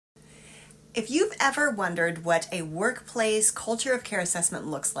If you've ever wondered what a workplace culture of care assessment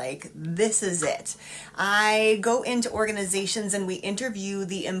looks like, this is it. I go into organizations and we interview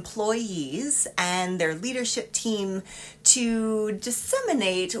the employees and their leadership team to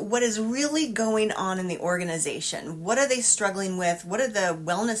disseminate what is really going on in the organization. What are they struggling with? What are the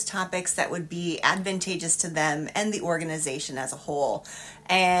wellness topics that would be advantageous to them and the organization as a whole?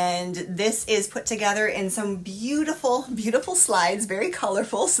 And this is put together in some beautiful, beautiful slides, very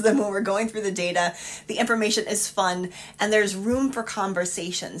colorful, so that when we're going through the data, the information is fun and there's room for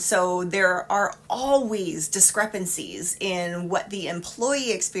conversation. So there are always discrepancies in what the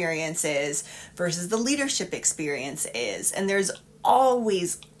employee experience is versus the leadership experience is. And there's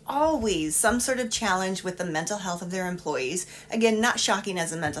always some sort of challenge with the mental health of their employees. Again, not shocking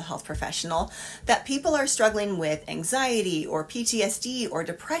as a mental health professional, that people are struggling with anxiety or PTSD or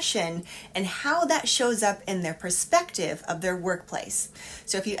depression and how that shows up in their perspective of their workplace.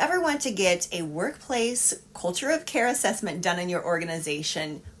 So if you ever want to get a workplace culture of care assessment done in your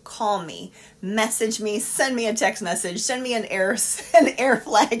organization, call me, message me, send me a text message, send me an air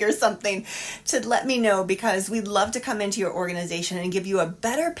flag or something to let me know, because we'd love to come into your organization and give you a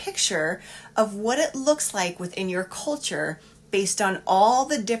better picture of what it looks like within your culture based on all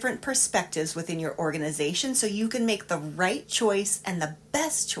the different perspectives within your organization, so you can make the right choice and the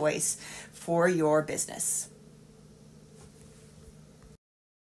best choice for your business.